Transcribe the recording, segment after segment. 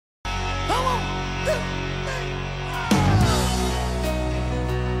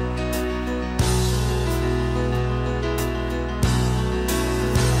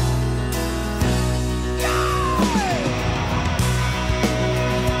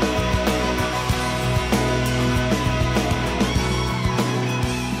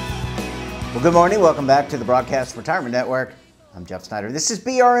Well, good morning. Welcome back to the Broadcast Retirement Network. I'm Jeff Snyder. This is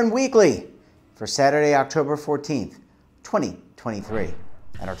BRN Weekly for Saturday, October 14th, 2023.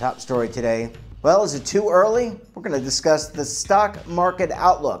 And our top story today, well, is it too early? We're going to discuss the stock market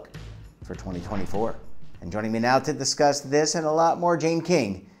outlook for 2024. And joining me now to discuss this and a lot more, Jane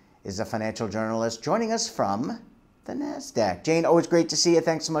King is a financial journalist joining us from the NASDAQ. Jane, always great to see you.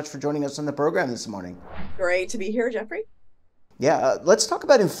 Thanks so much for joining us on the program this morning. Great to be here, Jeffrey. Yeah, let's talk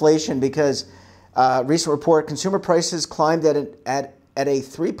about inflation because recent report, consumer prices climbed at a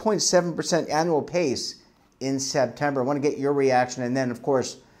 3.7% annual pace in September. I want to get your reaction and then, of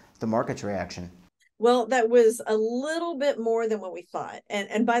course, the market's reaction. Well, that was a little bit more than what we thought.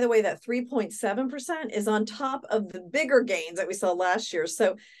 And by the way, that 3.7% is on top of the bigger gains that we saw last year.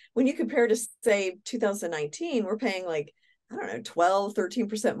 So when you compare to, say, 2019, we're paying like, I don't know, 12,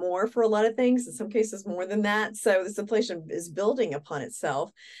 13% more for a lot of things, in some cases more than that. So this inflation is building upon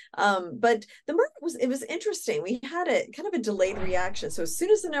itself. But the market it was interesting. We had a kind of a delayed reaction. So as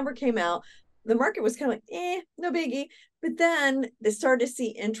soon as the number came out, the market was kind of like, no biggie. But then they started to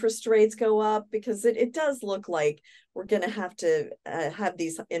see interest rates go up because it does look like we're going to have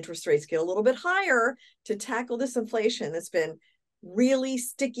these interest rates get a little bit higher to tackle this inflation that's been really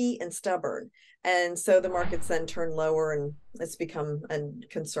sticky and stubborn. And so the markets then turn lower and it's become a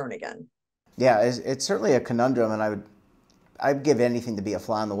concern again. Yeah, it's certainly a conundrum, and I'd give anything to be a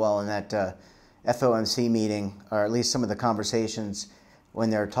fly on the wall in that FOMC meeting, or at least some of the conversations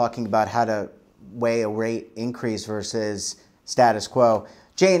when they're talking about how to weigh a rate increase versus status quo.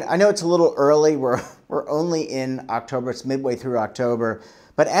 Jane, I know it's a little early. We're only in October. It's midway through October.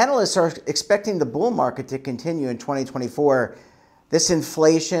 But analysts are expecting the bull market to continue in 2024. This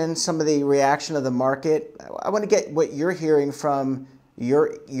inflation, some of the reaction of the market, I want to get what you're hearing from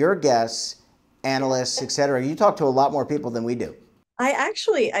your guests, analysts, et cetera. You talk to a lot more people than we do. I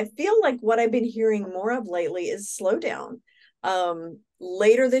feel like what I've been hearing more of lately is slowdown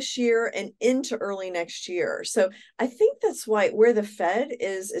later this year and into early next year. So I think that's where the Fed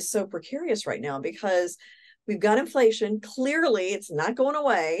is so precarious right now, because we've got inflation. Clearly, it's not going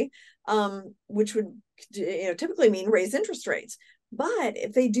away, which would typically mean raise interest rates. But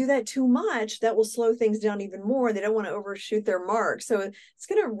if they do that too much, that will slow things down even more. They don't want to overshoot their mark. So it's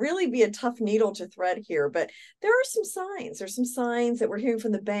going to really be a tough needle to thread here. But there are some signs. There's some signs that we're hearing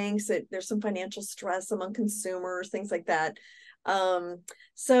from the banks that there's some financial stress among consumers, things like that.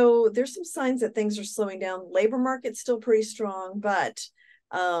 So there's some signs that things are slowing down. Labor market's still pretty strong, but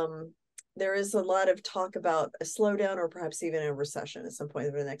there is a lot of talk about a slowdown or perhaps even a recession at some point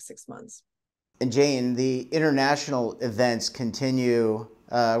over the next 6 months. And Jane, the international events continue.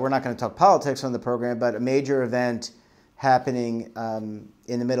 We're not going to talk politics on the program, but a major event happening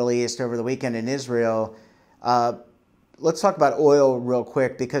in the Middle East over the weekend in Israel. Let's talk about oil real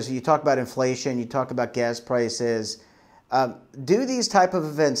quick, because you talk about inflation, you talk about gas prices. Do these type of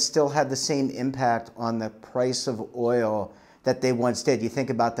events still have the same impact on the price of oil that they once did? You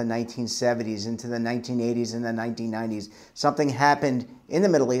think about the 1970s into the 1980s and the 1990s. Something happened in the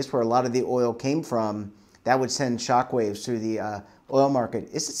Middle East where a lot of the oil came from that would send shockwaves through the oil market.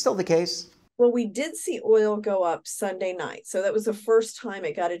 Is it still the case? Well, we did see oil go up Sunday night. So that was the first time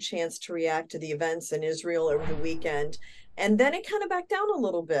it got a chance to react to the events in Israel over the weekend. And then it kind of backed down a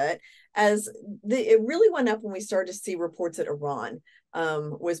little bit as it really went up when we started to see reports that Iran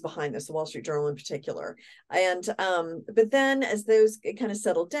was behind this, the Wall Street Journal in particular. And but then as those it kind of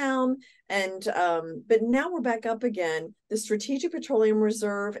settled down, and but now we're back up again. The Strategic Petroleum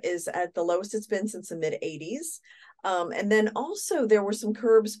Reserve is at the lowest it's been since the mid-80s. And then also there were some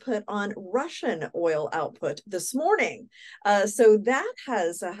curbs put on Russian oil output this morning. So that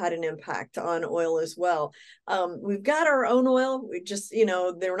has had an impact on oil as well. We've got our own oil. We just,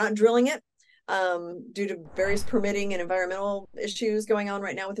 they're not drilling it due to various permitting and environmental issues going on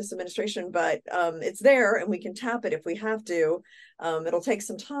right now with this administration. But it's there and we can tap it if we have to. It'll take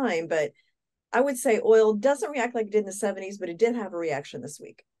some time. But I would say oil doesn't react like it did in the 70s, but it did have a reaction this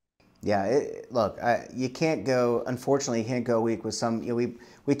week. Yeah, look, you can't go, unfortunately, you can't go weak with some,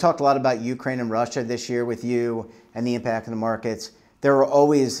 we talked a lot about Ukraine and Russia this year with you and the impact on the markets. There are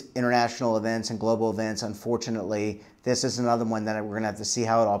always international events and global events, unfortunately. This is another one that we're going to have to see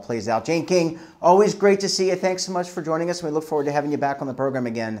how it all plays out. Jane King, always great to see you. Thanks so much for joining us. We look forward to having you back on the program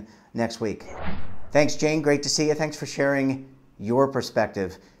again next week. Thanks, Jane. Great to see you. Thanks for sharing your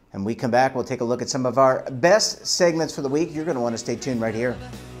perspective. And we come back, we'll take a look at some of our best segments for the week. You're going to want to stay tuned right here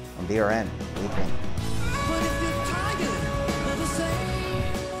on BRN Weekly.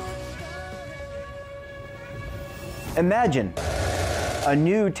 Imagine a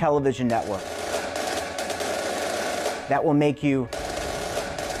new television network that will make you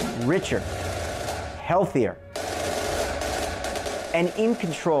richer, healthier, and in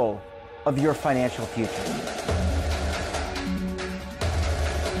control of your financial future.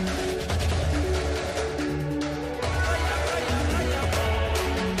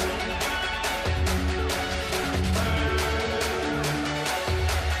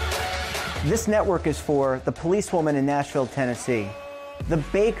 This network is for the policewoman in Nashville, Tennessee, the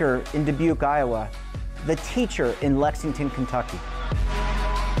baker in Dubuque, Iowa, the teacher in Lexington, Kentucky.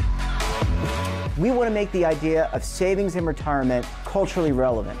 We want to make the idea of savings and retirement culturally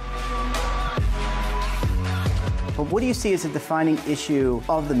relevant. But what do you see as a defining issue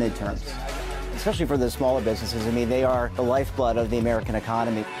of the midterms? Especially for the smaller businesses. I mean, they are the lifeblood of the American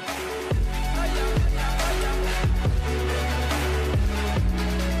economy.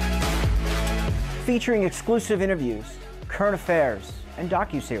 Featuring exclusive interviews, current affairs, and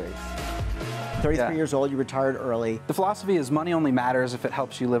docuseries. 33 years old, you retired early. The philosophy is money only matters if it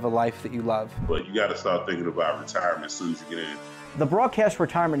helps you live a life that you love. But you got to start thinking about retirement as soon as you get in. The Broadcast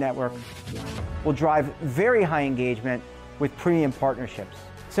Retirement Network will drive very high engagement with premium partnerships.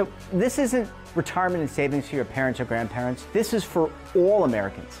 So this isn't retirement and savings for your parents or grandparents. This is for all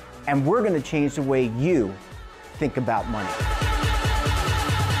Americans. And we're going to change the way you think about money.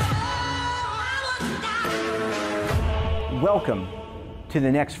 Welcome to the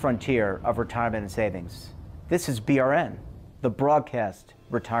next frontier of retirement and savings. This is BRN, the Broadcast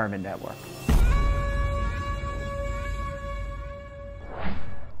Retirement Network.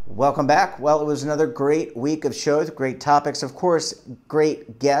 Welcome back. Well, it was another great week of shows, great topics, of course,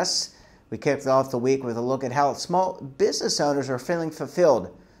 great guests. We kicked off the week with a look at how small business owners are feeling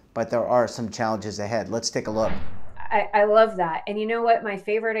fulfilled, but there are some challenges ahead. Let's take a look. I love that. And you know what? My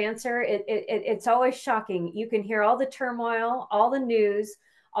favorite answer, it's always shocking. You can hear all the turmoil, all the news,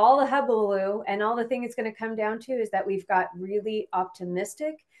 all the hullabaloo, and all the thing it's going to come down to is that we've got really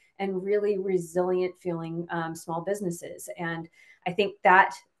optimistic and really resilient feeling small businesses. And I think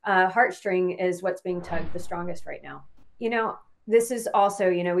that heartstring is what's being tugged the strongest right now. You know, this is also,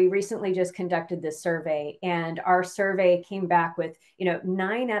 we recently just conducted this survey, and our survey came back with,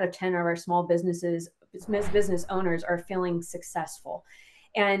 9 out of 10 of our small business owners are feeling successful.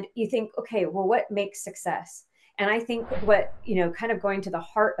 And you think, okay, well, what makes success? And I think what, kind of going to the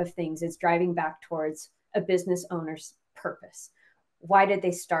heart of things is driving back towards a business owner's purpose. Why did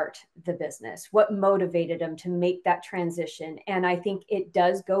they start the business? What motivated them to make that transition? And I think it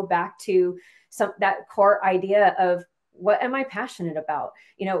does go back to that core idea of, what am I passionate about?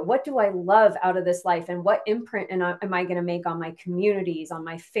 What do I love out of this life? And what imprint am I going to make on my communities, on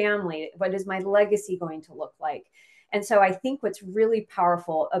my family? What is my legacy going to look like? And so I think what's really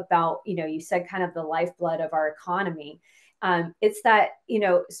powerful about, you said kind of the lifeblood of our economy. It's that,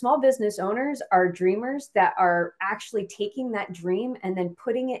 small business owners are dreamers that are actually taking that dream and then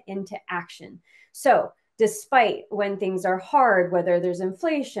putting it into action. So despite when things are hard, whether there's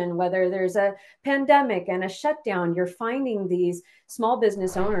inflation, whether there's a pandemic and a shutdown, you're finding these small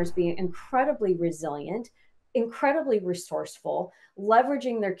business owners being incredibly resilient, incredibly resourceful,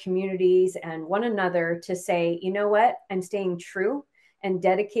 leveraging their communities and one another to say, you know what, I'm staying true and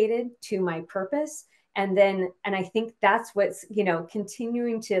dedicated to my purpose. And I think that's what's,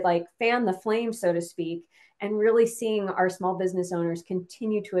 continuing to fan the flame, so to speak, and really seeing our small business owners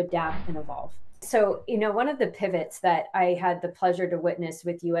continue to adapt and evolve. So, one of the pivots that I had the pleasure to witness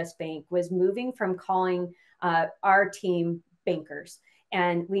with US Bank was moving from calling our team bankers.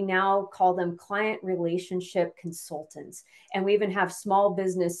 And we now call them client relationship consultants. And we even have small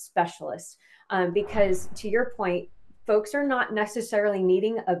business specialists because, to your point, folks are not necessarily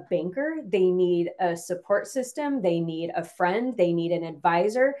needing a banker. They need a support system. They need a friend. They need an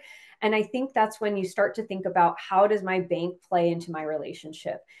advisor. And I think that's when you start to think about, how does my bank play into my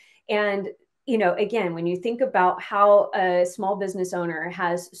relationship? And again, when you think about how a small business owner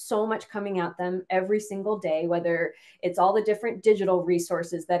has so much coming at them every single day, whether it's all the different digital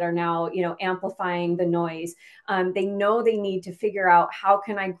resources that are now, amplifying the noise, they know they need to figure out, how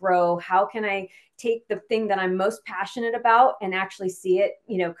can I grow? How can I take the thing that I'm most passionate about and actually see it,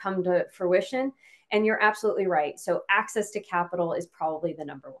 come to fruition? And you're absolutely right. So access to capital is probably the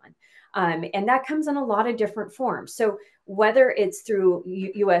number one. And that comes in a lot of different forms. So whether it's through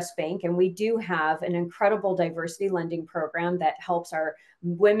US Bank, and we do have an incredible diversity lending program that helps our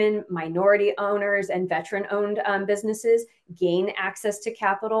women, minority owners, and veteran-owned businesses gain access to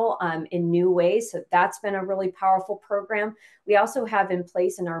capital in new ways. So that's been a really powerful program. We also have in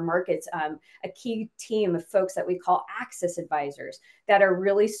place in our markets a key team of folks that we call access advisors that are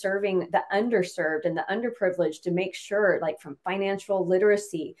really serving the underserved and the underprivileged to make sure, from financial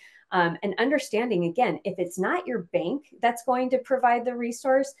literacy, and understanding, again, if it's not your bank that's going to provide the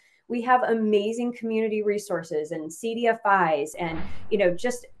resource, We have amazing community resources and CDFIs and,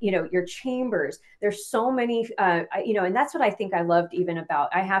 just, your chambers. There's so many, and that's what I think I loved even about,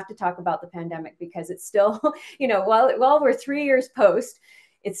 I have to talk about the pandemic because it's still, while we're 3 years post,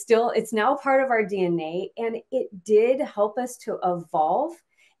 it's now part of our DNA, and it did help us to evolve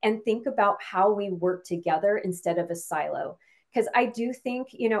and think about how we work together instead of a silo. Because I do think,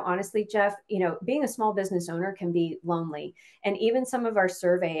 honestly, Jeff, being a small business owner can be lonely. And even some of our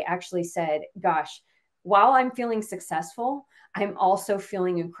survey actually said, gosh, while I'm feeling successful, I'm also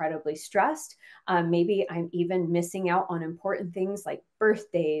feeling incredibly stressed. Maybe I'm even missing out on important things like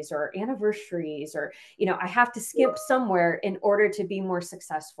birthdays or anniversaries, or, I have to skip somewhere in order to be more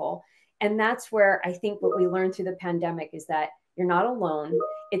successful. And that's where I think what we learned through the pandemic is that you're not alone.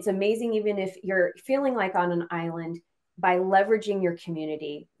 It's amazing, even if you're feeling like on an island, by leveraging your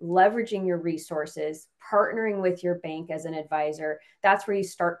community, leveraging your resources, partnering with your bank as an advisor, that's where you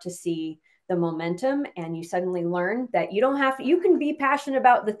start to see the momentum, and you suddenly learn that you can be passionate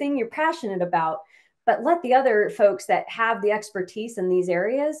about the thing you're passionate about, but let the other folks that have the expertise in these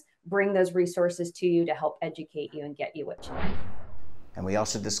areas bring those resources to you to help educate you and get you what you need. And we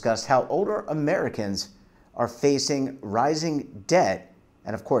also discussed how older Americans are facing rising debt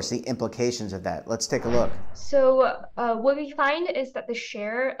and, of course, the implications of that. Let's take a look. So what we find is that the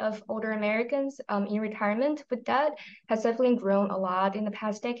share of older Americans in retirement with debt has definitely grown a lot in the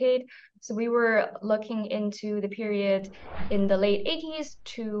past decade. So we were looking into the period in the late 80s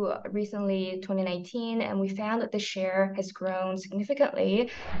to recently 2019, and we found that the share has grown significantly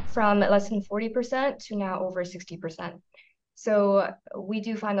from less than 40% to now over 60%. So we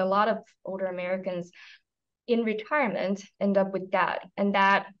do find a lot of older Americans in retirement end up with debt, and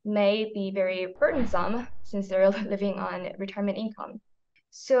that may be very burdensome since they're living on retirement income.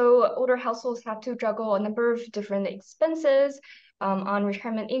 So older households have to juggle a number of different expenses on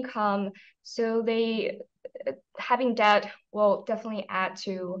retirement income. So having debt will definitely add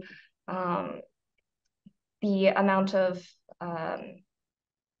to the amount of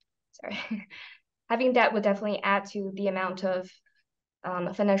having debt would definitely add to the amount of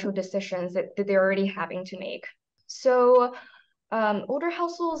financial decisions that they're already having to make. So older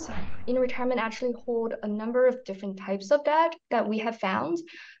households in retirement actually hold a number of different types of debt that we have found.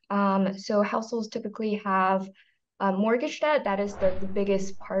 So households typically have mortgage debt. That is the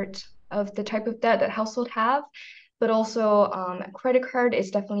biggest part of the type of debt that households have. But also credit card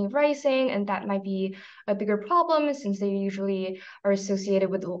is definitely rising, and that might be a bigger problem since they usually are associated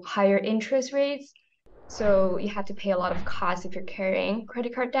with higher interest rates. So you have to pay a lot of costs if you're carrying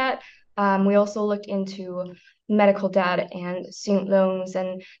credit card debt. We also looked into medical debt and student loans,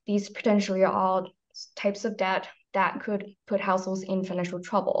 and these potentially are all types of debt that could put households in financial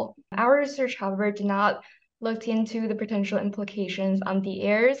trouble. Our research, however, did not look into the potential implications on the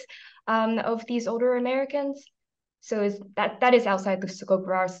heirs of these older Americans. So that is outside the scope of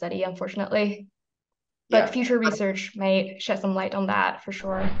our study, unfortunately. But future research may shed some light on that for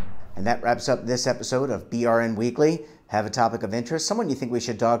sure. And that wraps up this episode of BRN Weekly. Have a topic of interest, someone you think we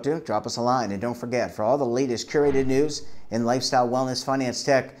should talk to, drop us a line. And don't forget, for all the latest curated news in lifestyle, wellness, finance,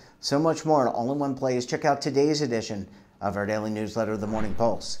 tech, so much more all in one place, check out today's edition of our daily newsletter, The Morning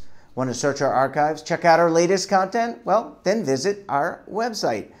Pulse. Want to search our archives, check out our latest content? Well, then visit our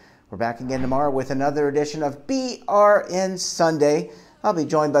website. We're back again tomorrow with another edition of BRN Sunday. I'll be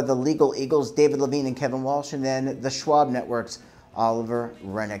joined by the Legal Eagles, David Levine and Kevin Walsh, and then the Schwab Network's Oliver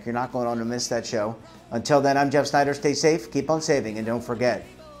Rennick. You're not going to want to miss that show. Until then, I'm Jeff Snyder. Stay safe, keep on saving, and don't forget,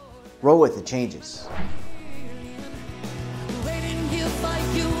 roll with the changes.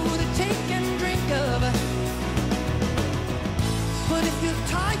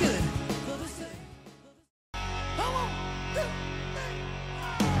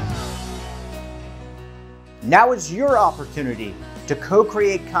 Now is your opportunity to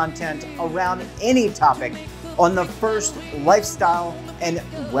co-create content around any topic on the First Lifestyle and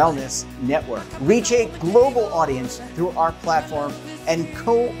Wellness Network. Reach a global audience through our platform and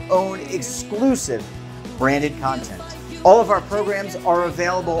co-own exclusive branded content. All of our programs are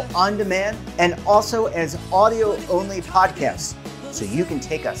available on demand and also as audio-only podcasts, so you can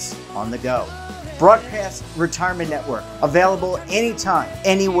take us on the go. Broadcast Retirement Network, available anytime,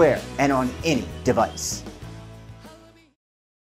 anywhere, and on any device.